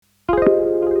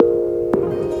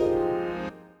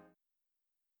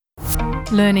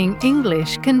Learning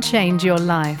English can change your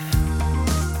life.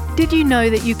 Did you know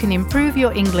that you can improve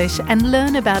your English and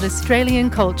learn about Australian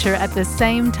culture at the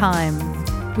same time?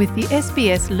 With the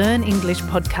SBS Learn English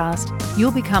podcast,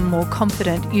 you'll become more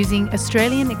confident using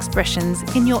Australian expressions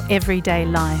in your everyday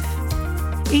life.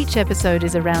 Each episode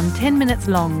is around 10 minutes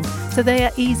long, so they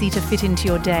are easy to fit into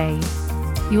your day.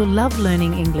 You'll love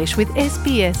learning English with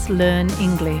SBS Learn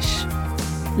English.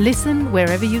 Listen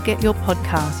wherever you get your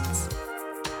podcasts.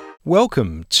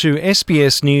 Welcome to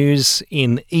SBS News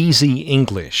in Easy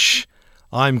English.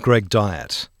 I'm Greg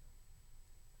Dyatt.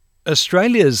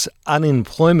 Australia's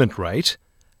unemployment rate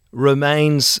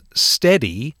remains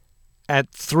steady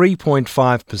at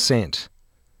 3.5%.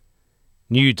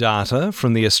 New data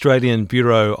from the Australian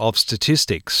Bureau of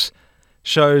Statistics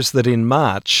shows that in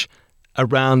March,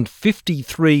 around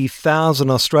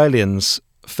 53,000 Australians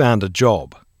found a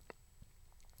job.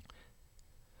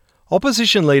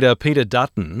 Opposition leader Peter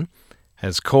Dutton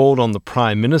has called on the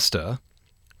Prime Minister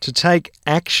to take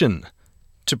action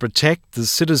to protect the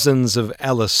citizens of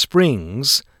Alice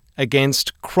Springs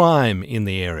against crime in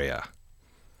the area.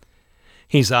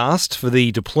 He's asked for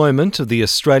the deployment of the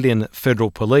Australian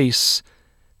Federal Police,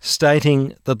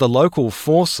 stating that the local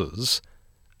forces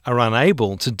are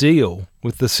unable to deal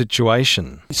with the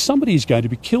situation. Somebody is going to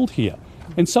be killed here,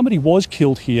 and somebody was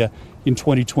killed here in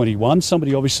 2021.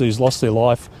 Somebody obviously has lost their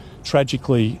life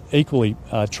tragically, equally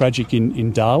tragic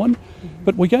in Darwin.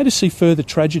 But we're going to see further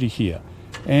tragedy here.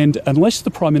 And unless the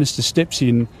Prime Minister steps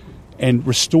in and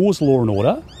restores law and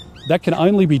order, that can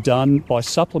only be done by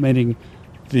supplementing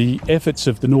the efforts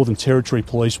of the Northern Territory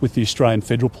Police with the Australian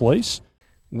Federal Police.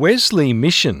 Wesley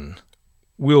Mission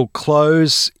will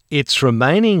close its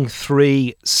remaining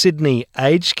 3 Sydney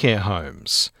aged care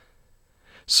homes,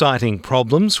 citing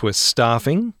problems with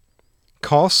staffing,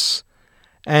 costs,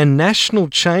 and national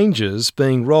changes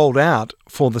being rolled out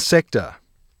for the sector.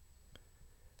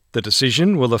 The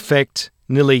decision will affect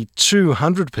nearly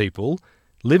 200 people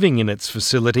living in its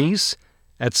facilities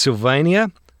at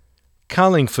Sylvania,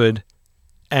 Carlingford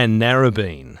and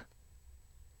Narrabeen.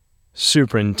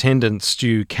 Superintendent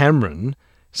Stu Cameron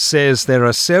says there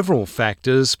are several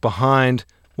factors behind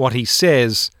what he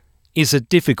says is a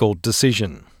difficult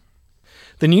decision.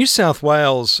 The New South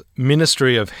Wales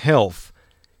Ministry of Health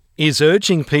is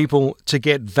urging people to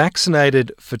get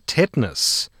vaccinated for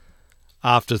tetanus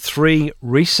after 3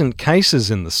 recent cases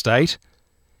in the state,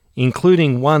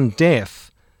 including one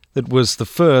death that was the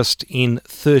first in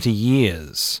 30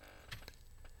 years.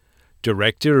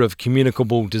 Director of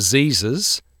Communicable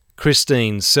Diseases,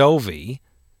 Christine Selvey,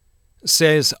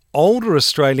 says older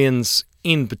Australians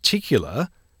in particular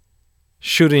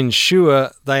should ensure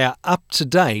they are up to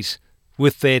date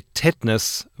with their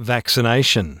tetanus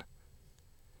vaccination.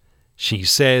 She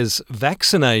says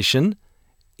vaccination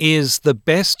is the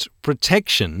best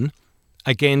protection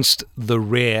against the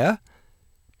rare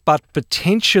but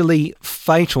potentially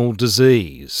fatal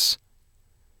disease.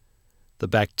 The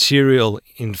bacterial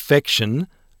infection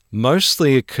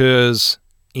mostly occurs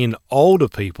in older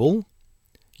people,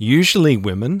 usually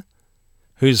women,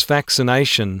 whose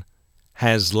vaccination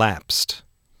has lapsed.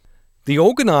 The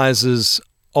organisers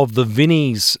of the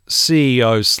Vinnie's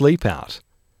CEO Sleepout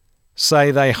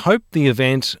say they hope the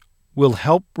event will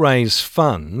help raise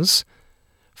funds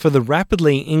for the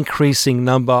rapidly increasing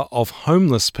number of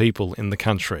homeless people in the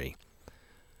country,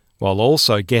 while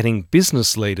also getting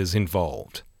business leaders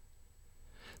involved.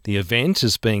 The event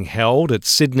is being held at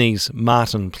Sydney's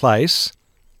Martin Place,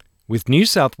 with New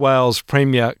South Wales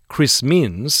Premier Chris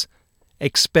Minns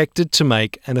expected to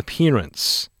make an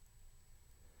appearance.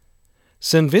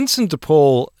 St Vincent de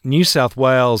Paul New South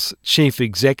Wales Chief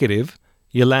Executive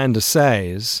Yolanda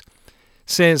Sayers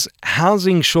says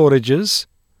housing shortages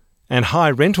and high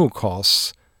rental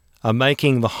costs are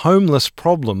making the homeless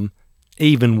problem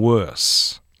even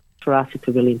worse. For us, it's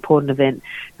a really important event.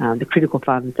 The critical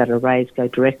funds that are raised go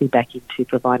directly back into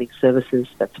providing services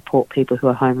that support people who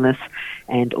are homeless,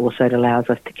 and also it allows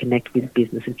us to connect with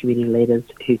business and community leaders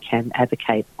who can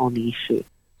advocate on the issue.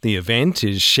 The event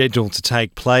is scheduled to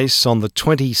take place on the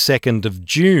 22nd of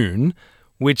June,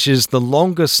 which is the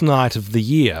longest night of the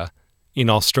year in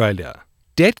Australia.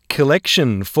 Debt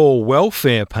collection for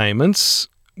welfare payments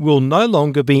will no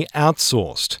longer be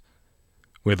outsourced,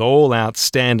 with all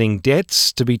outstanding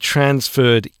debts to be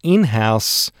transferred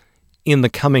in-house in the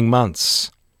coming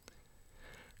months.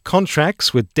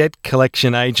 Contracts with debt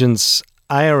collection agents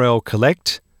ARL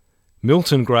Collect,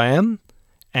 Milton Graham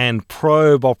and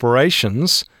Probe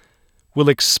Operations will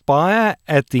expire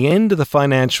at the end of the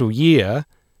financial year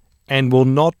and will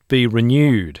not be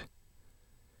renewed.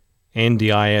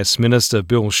 NDIS Minister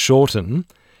Bill Shorten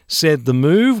said the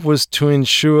move was to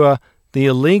ensure the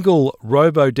illegal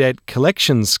robo-debt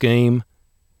collection scheme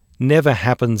never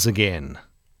happens again.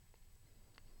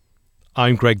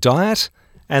 I'm Greg Dyett,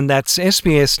 and that's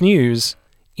SBS News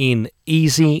in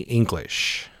Easy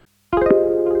English.